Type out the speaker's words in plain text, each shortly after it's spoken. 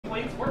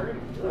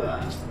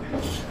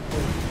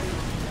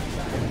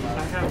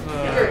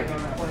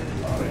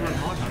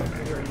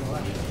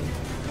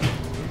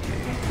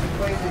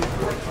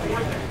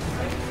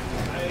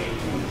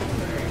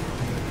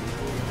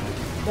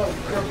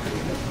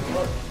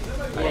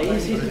Yeah,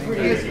 he's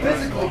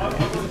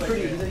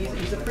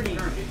a pretty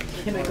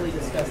chemically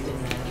disgusting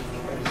man.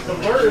 The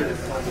word is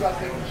about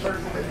taking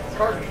shirts and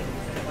target.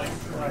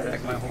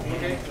 Back my whole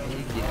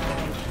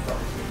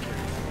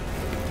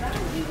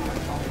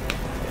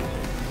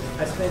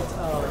I spent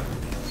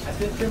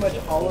pretty much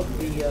all of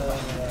the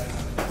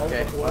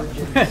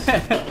Origins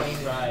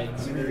plane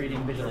rides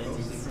reading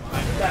Vigilantes.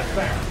 That's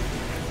fair.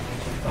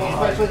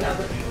 Especially now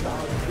that it's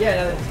done. Yeah,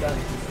 now that it's done.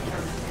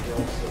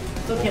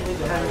 Still can't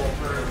believe it.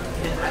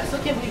 I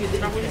still can't believe it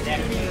didn't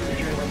connect to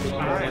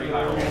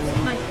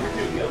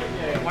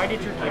Why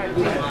did your cat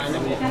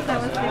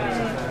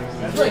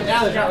right now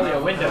there's not really a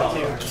window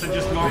too. So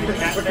just normal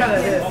cat. We're kind of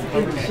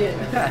in the shit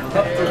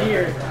up to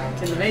here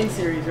in the main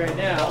series right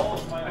now.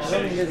 I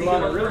don't think there's a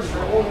lot of room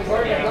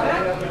for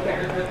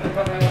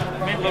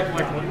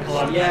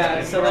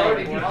yeah, so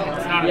like, we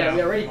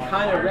already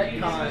kind of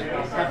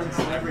retconned having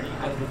celebrity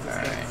out of this.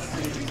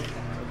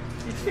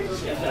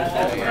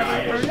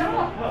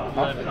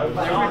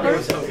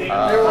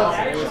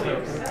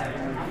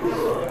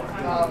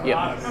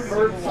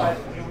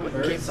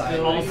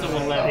 Also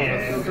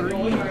 11.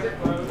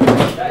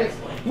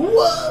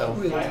 Whoa!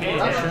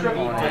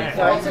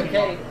 It's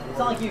okay. It's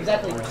not like you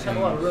exactly have a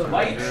lot of room.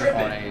 Why are you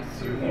tripping?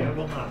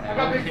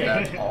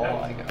 That's all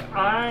I got.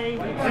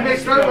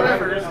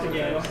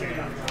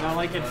 Not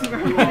like it's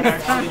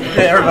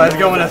Everybody's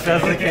going as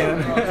fast as they can.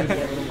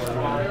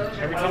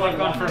 every time I've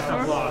gone first,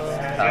 I've lost.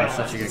 That's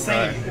such a good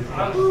card.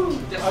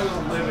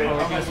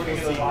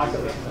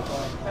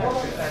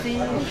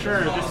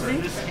 Sure,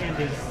 this hand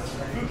is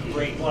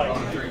great.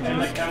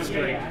 This is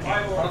great. I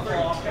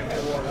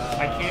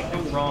can't go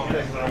wrong.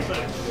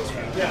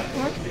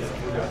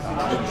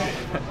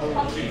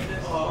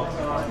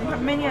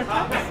 Many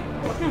attacks.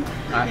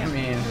 I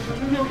mean,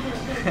 we'll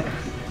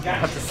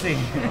have to see.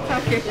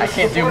 I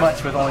can't do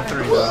much with only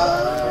 3 though.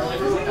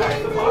 I'm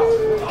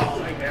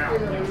not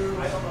gonna read.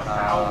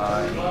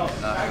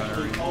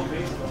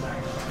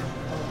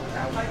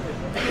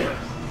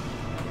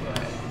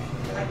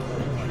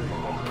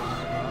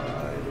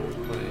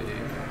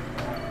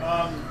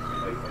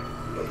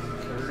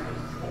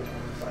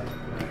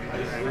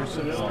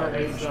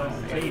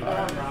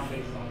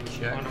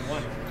 Check.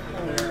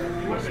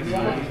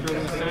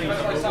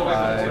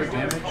 5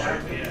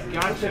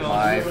 damage.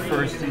 My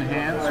first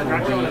enhance will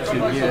be to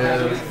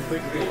give.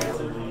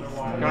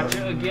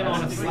 Gotcha again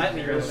on a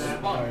slightly risk.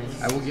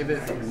 I will give it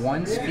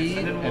 1 speed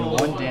and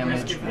 1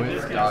 damage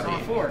with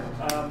Dabi.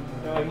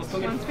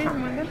 1 speed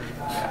and 1 damage?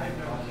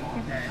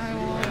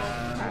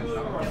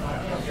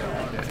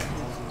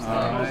 I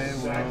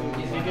will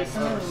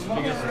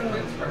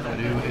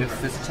do, if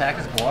this attack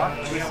is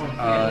blocked,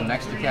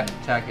 next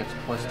attack gets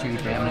 +2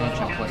 damage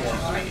and +2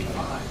 speed.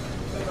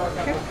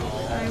 Okay,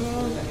 I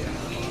will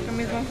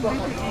commit 1 speed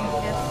and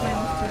get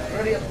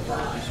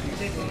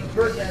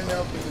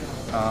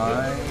I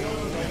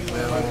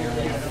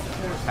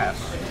will pass.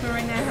 So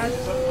right now it has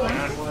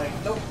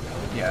 1?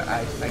 Yeah,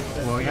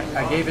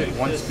 I gave it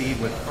 1 speed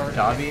with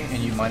Dabi and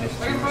you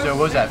 -2, so it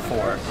was at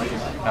 4.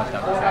 That's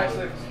not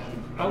bad.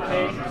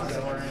 Okay.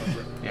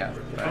 Yeah,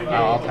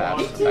 I'll pass.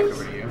 Back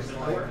over to you.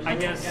 I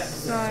guess.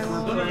 So I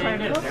will try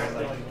to block.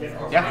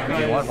 Yeah, if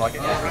you want to block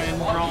it. Try and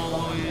draw.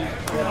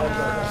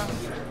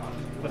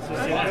 What's this?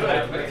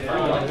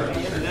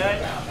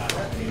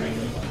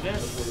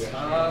 This.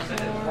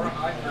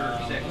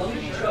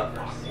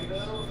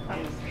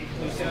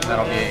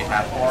 That'll be a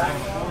half block.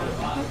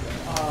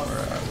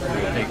 Or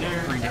take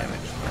 3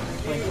 damage.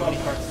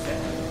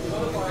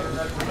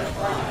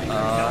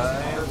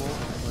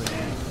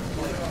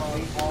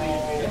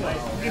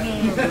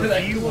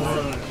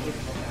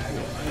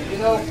 You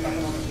know,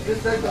 this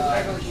deck doesn't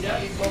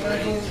actually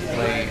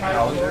Play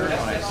Hauser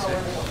on a 6.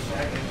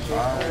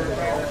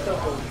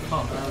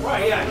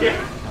 Right, yeah.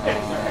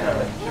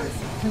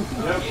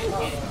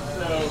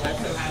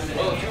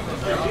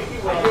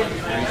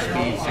 3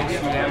 speed,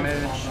 60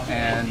 damage,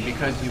 and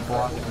because you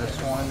blocked this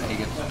one, he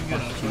gets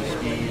 +2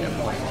 speed and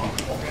 +2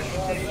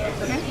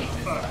 damage.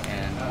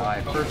 And my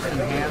first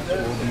enhance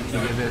will be to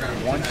give it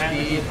 1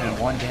 speed and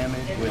 1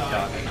 damage with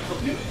Dabi.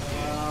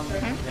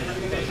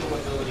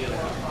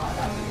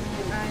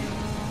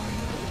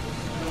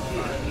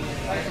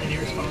 Any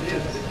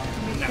responses?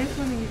 This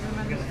one is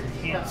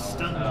Can't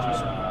stun them.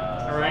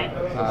 Alright.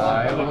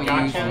 I will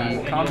use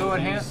the combo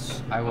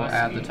enhance. I will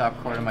add the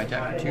top card of my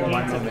deck to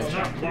my movement.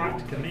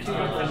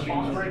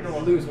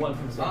 Lose 1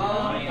 from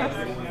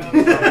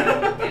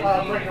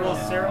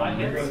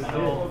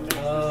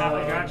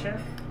Gotcha.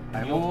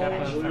 I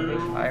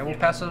will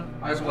pass it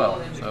as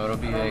well. So it'll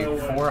be a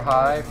 4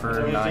 high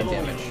for 9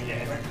 damage.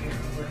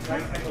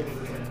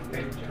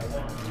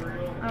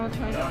 I will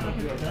try to block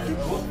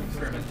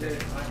it.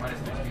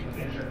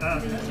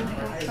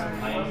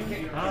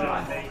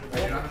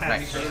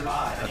 Nice.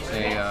 That's a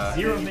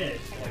 0 mid.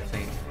 that's a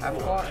half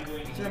block.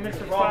 So I'm going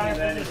to roll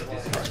that as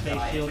a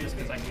stay shield just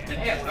because I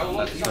can.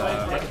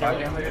 That's 5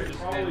 damage.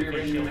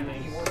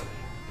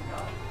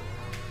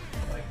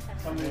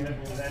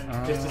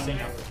 Just to sing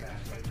out.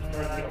 I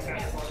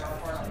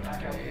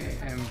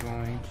am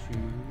going to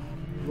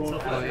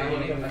play.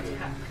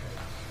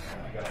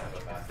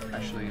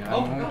 Actually,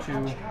 I'm going to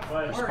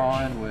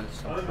respond with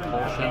some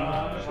propulsion.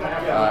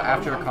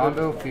 After a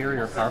combo, fury,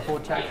 or powerful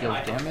attack deals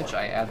damage,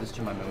 I add this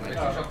to my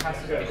momentum. So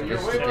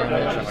this is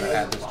damage, I'm going to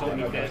add this to my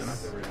momentum.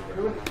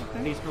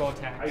 These roll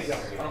attacks.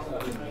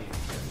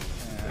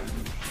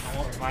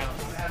 I'm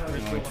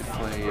going to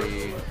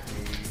play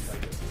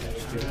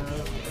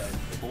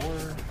 4,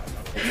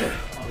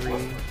 3,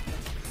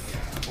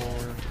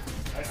 4,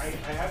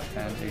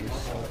 and a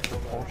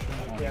self-propulsion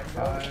on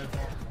 5,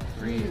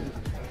 3.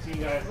 See you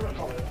guys.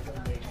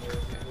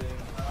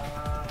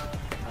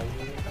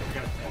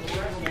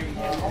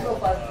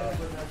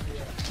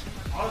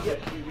 I'll get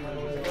you.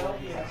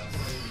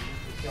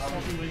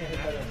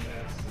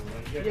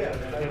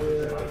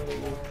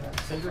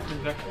 Cinder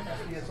convection.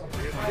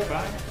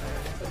 25.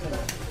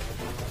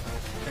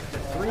 Check the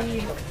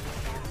 3.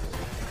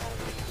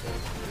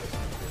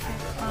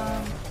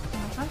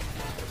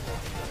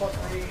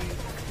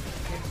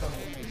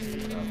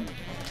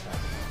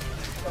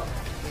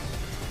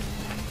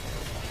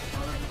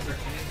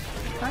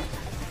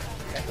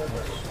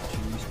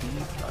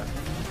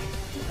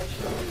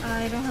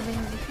 I don't have any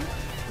response.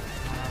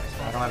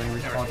 I don't have any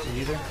responses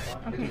either.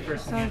 Okay, so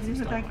this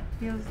attack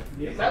deals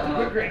less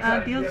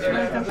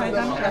than 5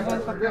 damage. I will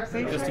pop up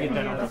face. Just to get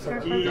that on.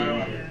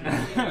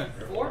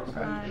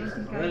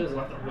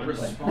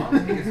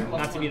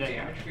 Not to be that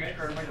guy.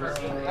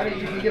 I mean,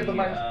 you can give the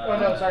minus. Oh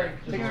no, sorry.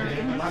 Okay.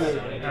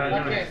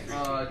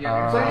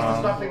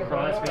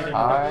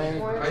 I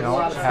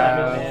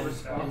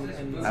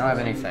don't have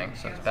anything,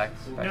 so it's back.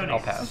 I'll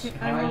pass. Okay,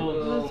 I will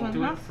lose 1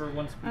 Do it half. for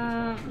 1 speed.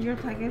 Your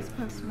attack is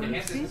plus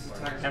 1 speed.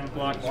 Have a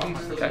block.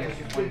 Okay.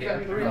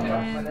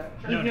 And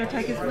if your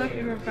attack is blocked,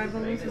 your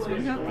rival loses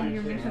 1 health, and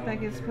your next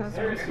attack is plus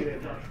 1 speed.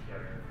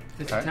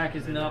 This attack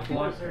is not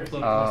blocked. I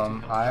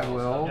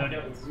will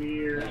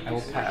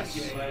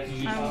pass.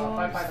 I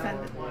will send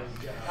it.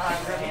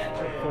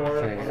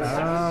 Okay,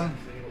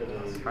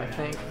 I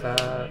think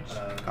that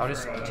I'll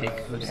just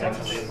take the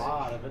damage.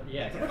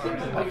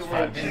 That's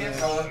 5 damage.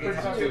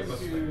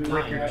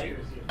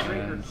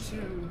 And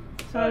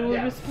So I will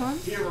respond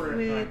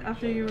with,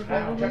 after your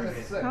rival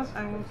loses health,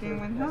 I will gain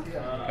 1 health,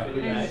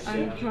 and I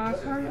will draw a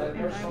card,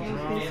 and I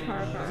will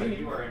discard a card.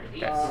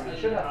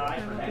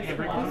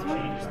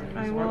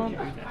 I will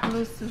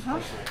lose 2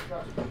 health,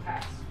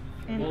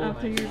 and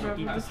after your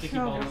rival loses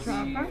health,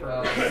 draw a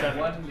card.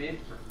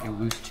 you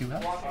lose 2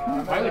 health.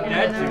 Why would And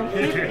that I will do?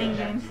 hit and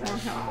gain 4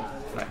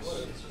 health.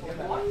 Nice.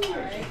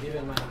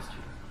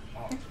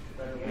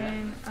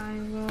 And I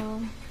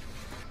will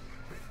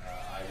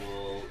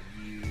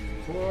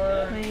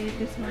Four, play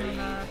this one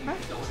on a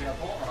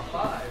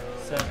card.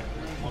 7.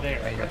 There.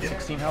 I got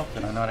 16 health.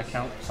 Did I not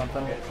account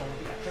something?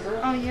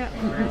 Oh yeah,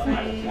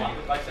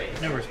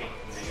 because No response.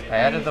 I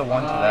added the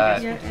 1 to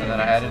that, and then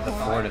I added the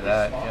 4 to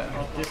that. Yeah.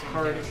 I'll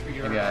discard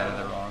your. Maybe I added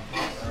it wrong.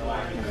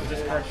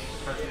 Discard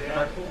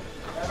card.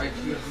 Yeah,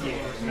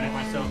 make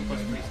myself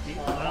plus 3 speed. it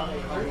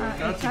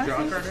passes. I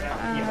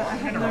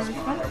have no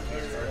response.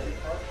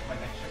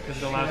 Because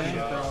it allows you to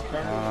throw a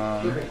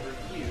card.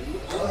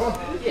 3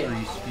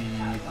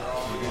 speed,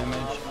 4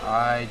 damage.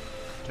 I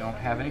don't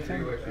have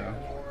anything. So.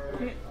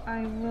 Okay,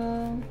 I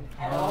will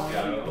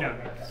No.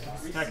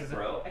 Attack is deal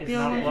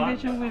not the blocked.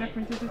 division with a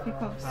quantity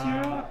of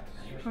 0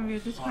 from your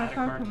discard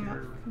card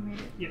from it.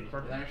 Yeah,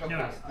 perfect.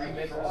 No. So I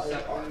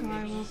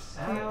will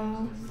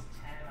deal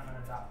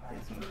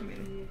this one from it.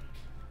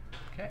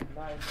 Okay.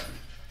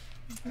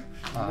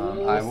 I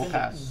will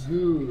pass. I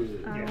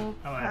will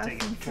Oh, I pass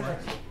take it. into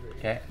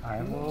Okay,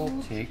 I will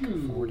take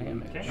 4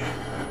 damage. Okay.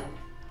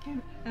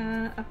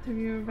 after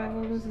your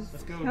rival loses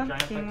Let's go. health,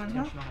 Giant gain 1 Fight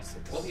health, Protection on a 6.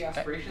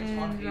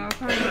 and draw a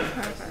card and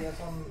discard a card.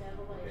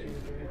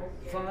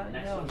 Fun? No.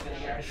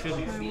 I should I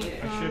will be. I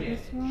draw should be.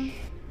 this one.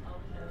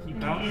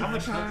 How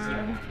much health is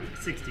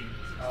it? 16.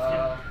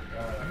 Yeah.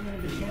 I mean,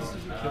 the chances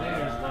of killing is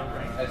low,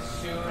 right? As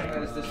soon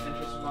as this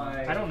finishes my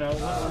I don't know. Let's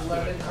just do it.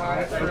 I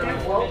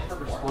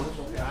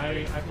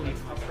believe.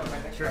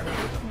 Sure.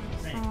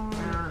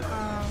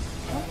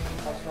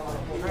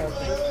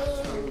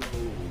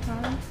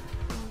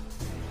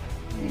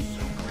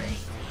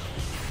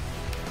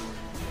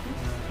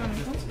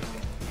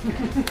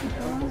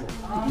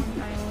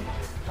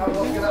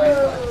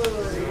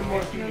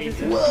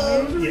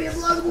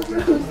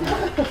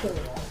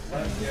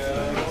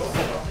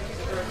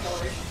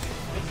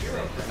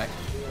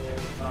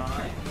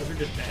 Those are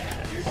just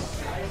bad.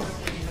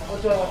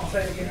 What do I want to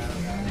say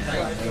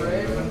again?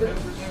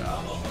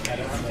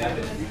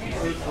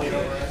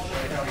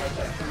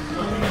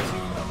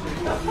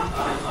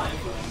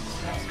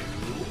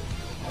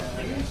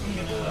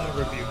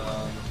 Review.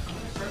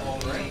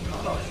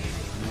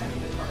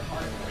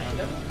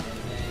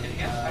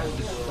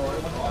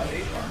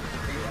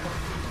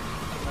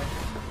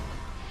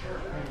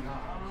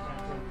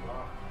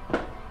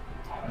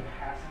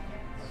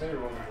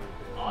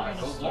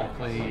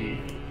 Quickly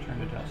turn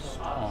to dust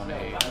on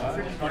a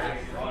 5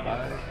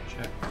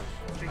 check.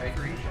 4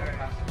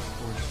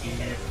 speed,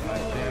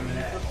 5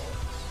 damage.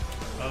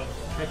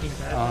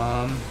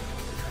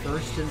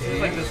 First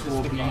instinct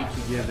will be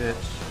to give it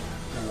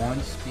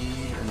 1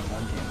 speed and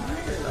 1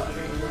 damage.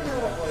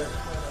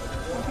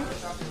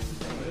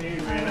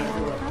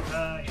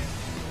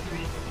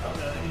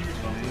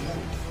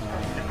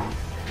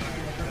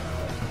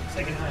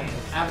 Second hand.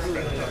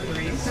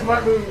 Absolutely.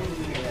 Smart move.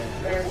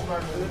 Very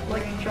smart move.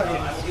 Like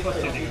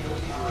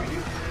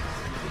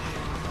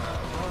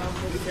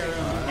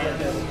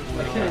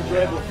Like an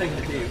enjoyable thing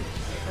to do.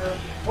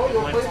 Well,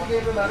 you'll play the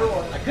game no matter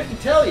what. I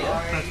couldn't tell you.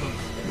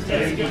 I'm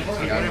going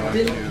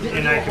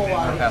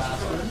to pass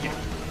this on.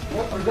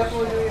 Yep, I'm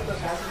definitely doing it this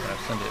time.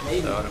 Send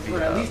it, so it'll be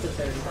Or at least a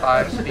third.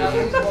 5 speed,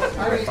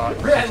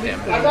 6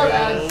 damage. I'm not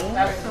as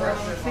correct.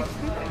 6 feet.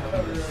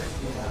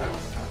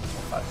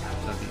 5, so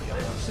it'll be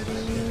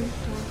 3,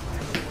 4,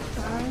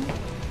 5.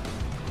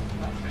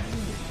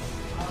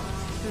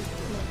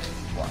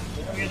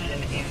 You're gonna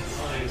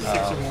enhance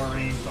 6 or more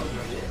range. I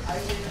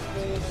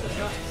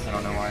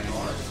don't know why I didn't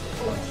want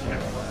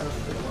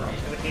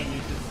I can't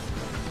use it.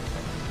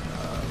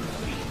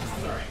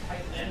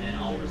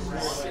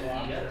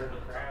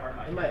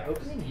 In my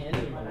opening hand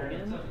in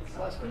Mulligan,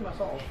 last game I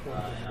saw all 4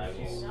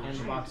 animals and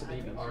the box of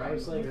babies. I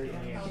was like,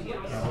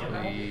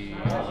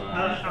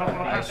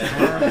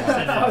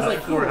 I was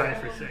like 4 high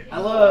for 6. I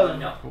love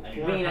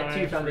being at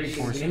 2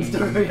 foundations against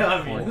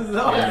Toga. This is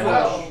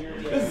awesome.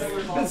 This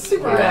is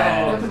super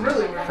rad.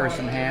 First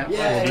enhance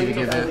will be to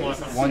give it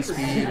 1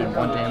 speed and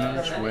 1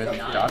 damage with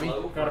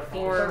Dabi. Got a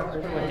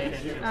 4.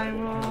 I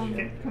will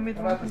commit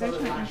 1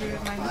 condition and give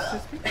it -2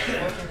 speed.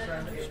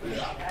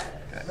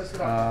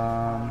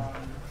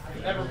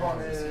 Never bought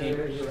it.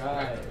 You're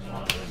right.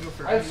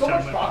 I have so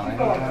much boxing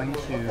going on. I'm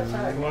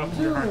going to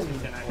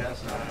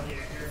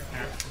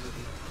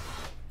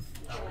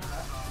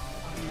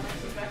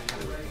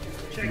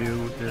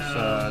do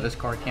this. This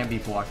card can't be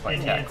blocked by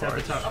cat Enhance at the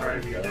cards. top part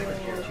of your deck.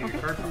 Choose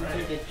card from that.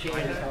 It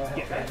changes how I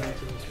have to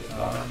into this.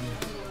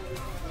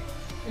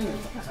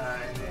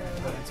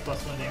 It's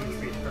 +1 damage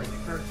for each card in the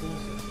card pool.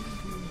 So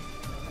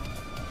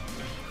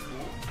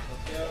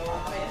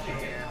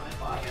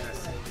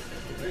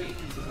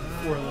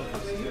 4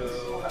 levels.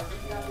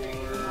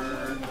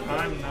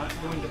 I'm not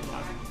going to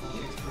block.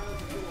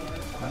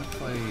 I'm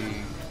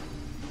going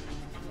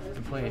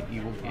to play an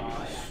Evil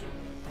Gaze.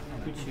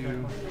 2, 3.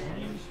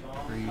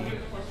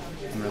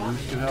 I'm going to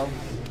lose 2 health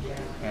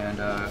and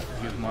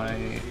give my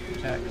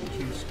attack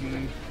 2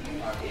 speed.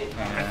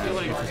 And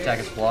if this attack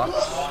is blocked,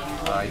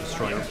 I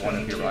destroy one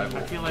of your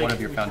rivals, one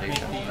of your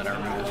foundations, and then I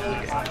remove this from the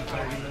game.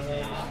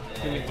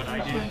 Doing what I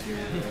do.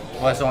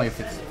 Well, that's only if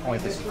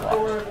this is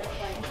blocked.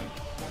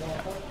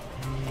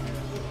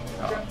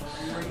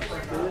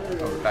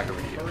 Back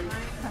over to you.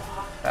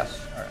 Pass.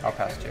 Alright, I'll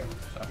pass 2.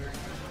 So.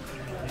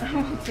 I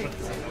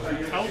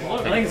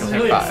think it's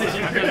really a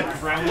decision. I'm gonna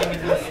drown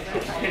in this.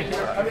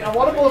 I mean, I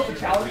want to blow up the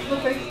challenge for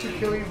things to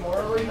kill you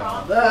more right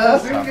now.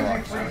 That's Zoom gives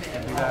you free.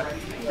 Can't do that.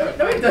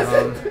 No, it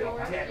doesn't.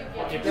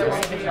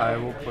 I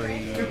will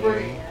play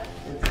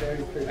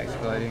Ice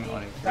Gliding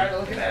on a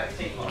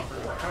 3.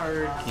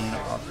 Card. Keen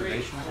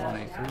Observation on a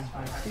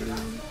 3.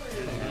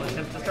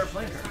 Attempt to start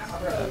playing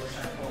cards.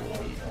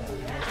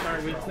 Start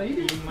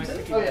with my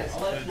second. Oh, yes.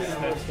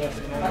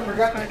 I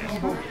forgot my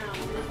keyboard.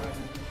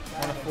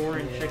 On a 4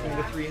 and checking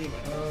the 3 anyway.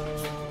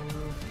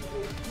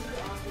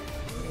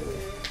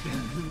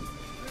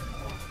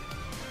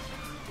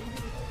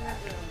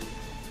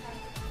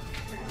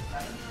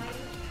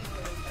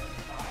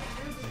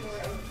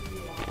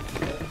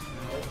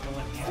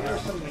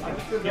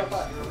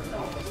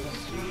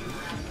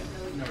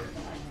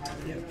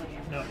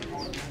 No.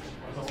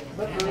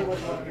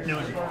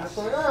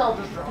 I'll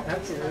just draw.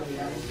 Absolutely.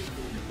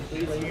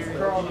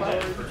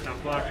 First not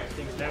block,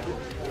 things happen.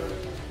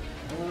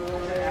 I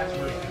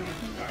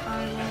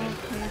will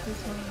play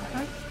this one in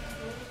 5.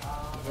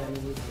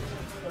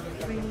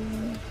 3.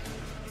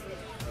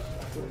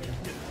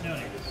 No.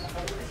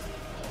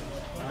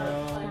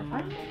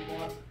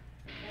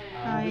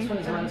 I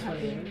don't have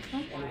the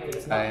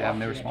response. I have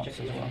no responses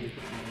as well.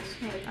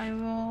 Okay, I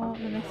will,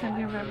 the next time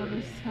you rebel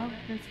this help,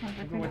 this one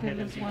effective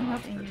is 1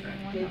 health and you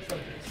gain 1 health.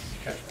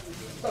 Okay.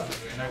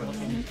 And I will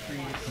need 3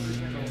 so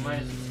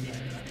minus 16.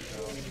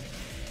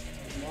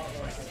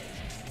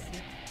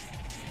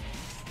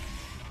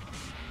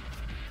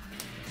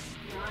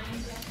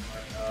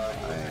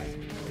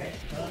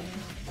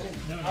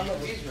 I'm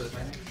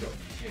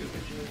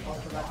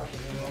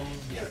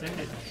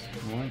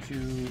going to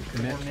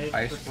commit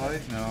Ice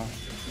Glide? No.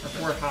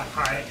 Or 4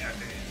 high.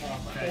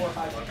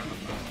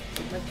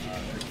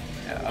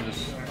 Yeah, I'll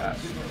just pass.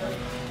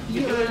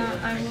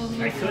 I will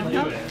lose 1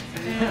 health,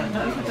 and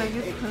because I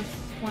use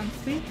 +1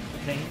 speed,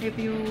 if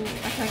you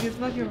attack this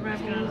block, your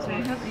rebel loses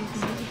 1 health, and you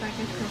can use attack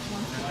this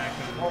 +1 speed.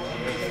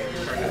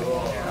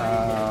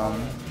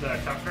 The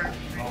top card?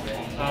 The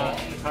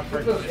top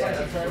card is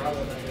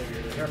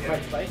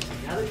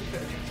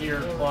your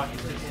block.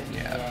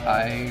 Yeah,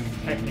 I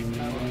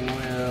will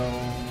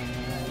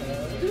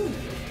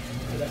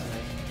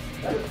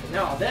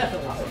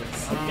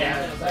definitely.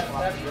 Yeah,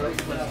 that's really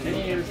good.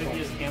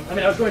 I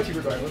mean, I was going to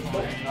regardless,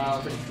 but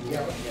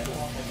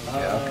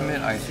Yeah, I'll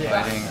commit ice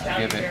fighting,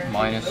 give it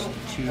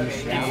 -2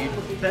 speed.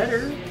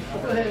 better.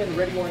 Go ahead and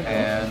ready one.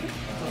 And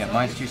yeah,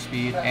 -2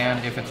 speed,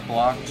 and if it's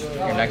blocked,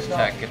 your next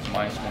attack gets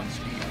 -1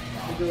 speed.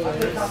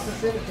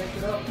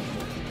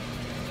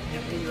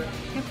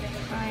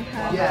 I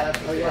have. Yeah,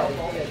 oh yeah.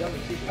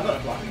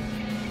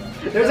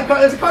 There's a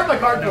card by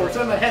card board,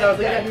 so in my head I was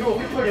like, yeah, cool.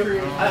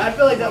 I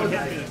feel like that was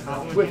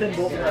within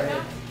both of our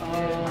heads.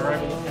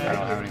 I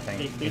don't have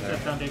anything either.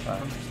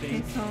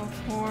 Okay, so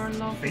 4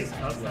 low. Face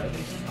up.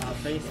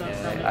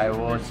 And I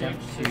will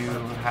attempt to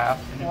half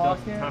block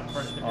it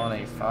on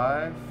a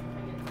 5,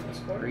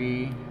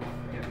 3,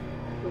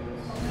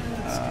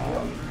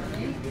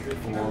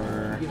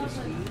 4,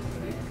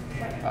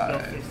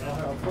 5.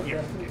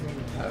 So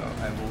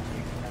I will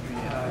take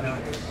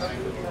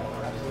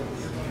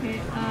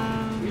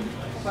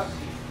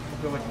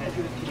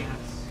Okay,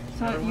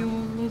 so you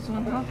lose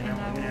 1 health and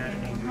I will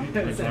gain 1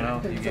 health. Lose 1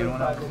 health, you gain 1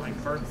 health.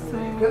 So,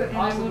 and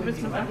I will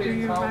respond after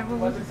your rival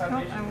loses health,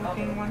 I will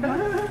gain 1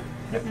 health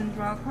and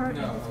draw a card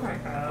and discard a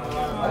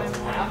card.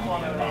 So I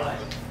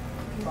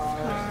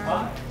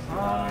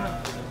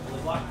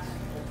will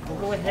We'll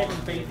go ahead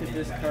and bait to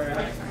this card.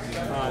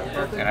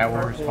 And I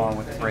will respond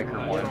with Breaker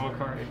 1.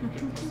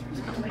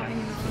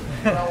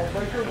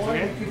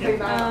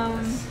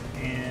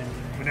 And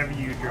whenever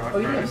you draw a Oh,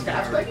 you card, have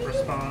stats back?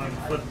 respond,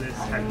 flip this,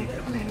 have you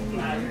come in.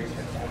 I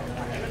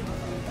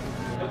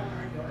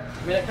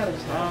mean, that kind of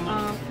just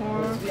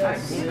 4, 5,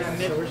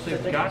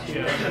 6, The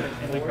gotcha,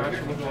 and the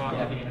gotcha will go off.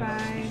 5,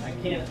 I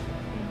can't.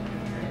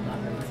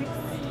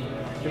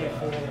 6.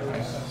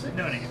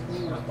 No negative.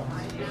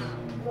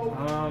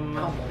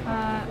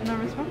 No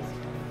response?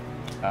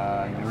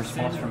 No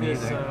response from me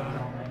either.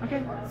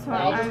 Okay, so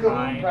I'll I just will go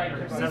right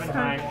to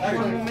discard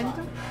 1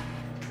 momentum.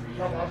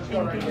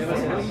 Son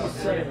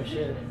of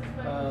shit.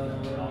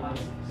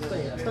 So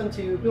yeah, stun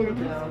 2, build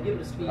it down, give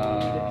it a speed.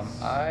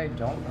 I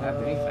don't have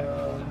anything.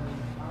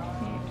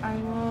 Okay, I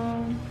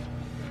will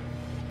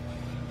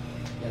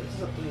Yeah, this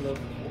is a 3 low.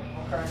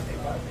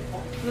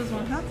 lose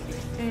 1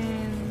 health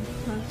and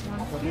plus 1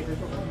 speed.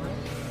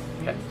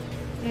 Okay.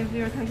 If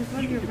your attack is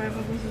 1, your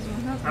rival loses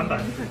 1 health. I'm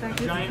back. If your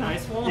attack is Giant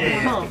ice wall?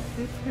 Yeah.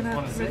 This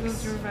cannot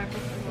reduce your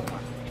rival's level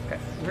 1. Okay.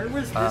 Where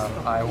was this?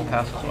 I will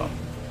pass as well.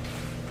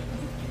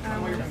 I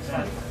will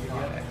pass.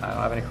 I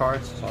don't have any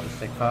cards, so I'll just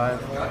take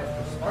 5.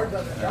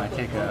 And I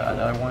take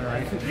another one,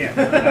 right? Yeah.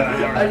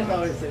 I just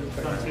always say this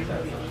card.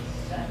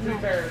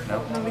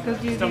 No,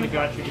 because you Tell me did.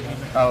 gotcha.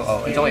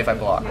 Oh, it's only if I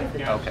block.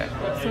 Okay.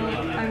 So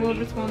I will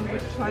respond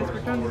with twice per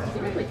turn. This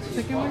is my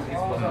second one.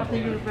 After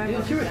your rival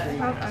loses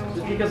health, I will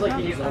gain Because, like,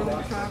 health. you need I will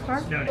draw a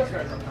card. No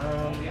negative.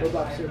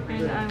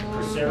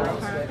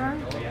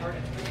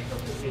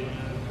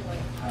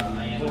 And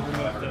I will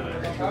discard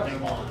a card.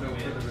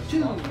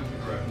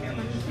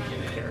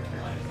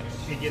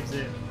 It gives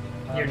it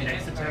your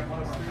next attack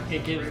plus 3.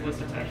 It gives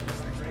this attack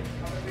plus 3.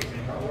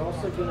 We're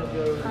also gonna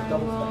go I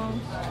double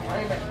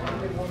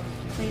will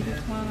say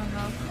this one and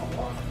I'll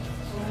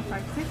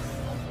 5, 6.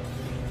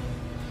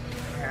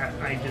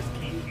 I just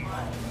can't use it.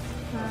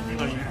 Uh,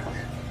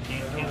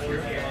 Can't hear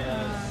it.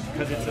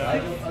 Because it's a.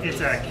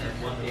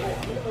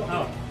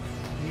 Oh,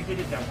 you did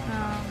it that one.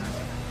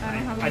 I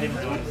don't have I didn't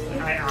any.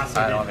 notice. I also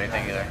I don't have didn't.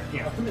 anything either.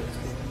 Yeah.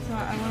 So I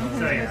want to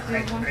So, hit yeah, with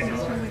your 1 I know.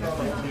 position with a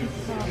 2.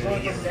 So I'll go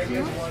with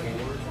 2.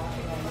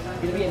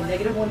 Gonna be a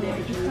 -1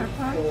 damage move Discard for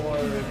card.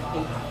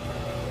 8.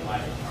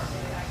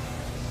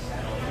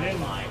 Then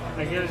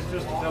I guess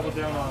just to double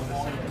down on the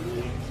same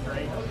things,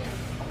 right?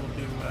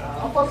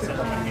 We'll do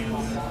seven hands.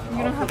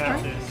 You don't have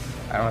That's cards? it.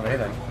 I don't have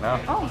anything. No.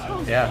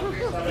 Oh, Yeah.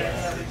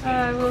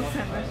 I will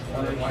send it.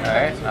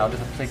 Alright, I'll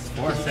just take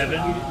 4. 7,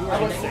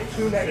 6,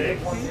 6.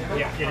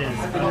 Yeah, it is.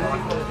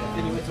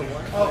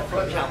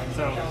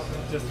 So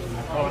just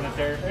throwing it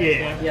there.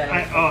 Yeah.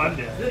 Yeah. I'm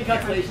dead. This is a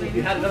calculation. If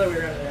you had another way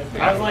around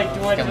there. I was like, do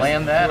I I can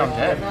land that, I'm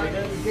dead.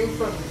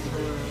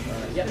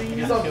 Yeah,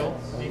 you Four, kill.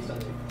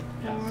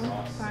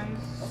 4, 5,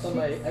 So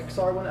my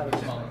XR one out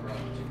of 10.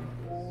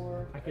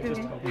 I could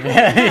just.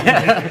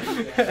 Yeah.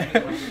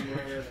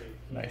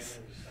 Nice.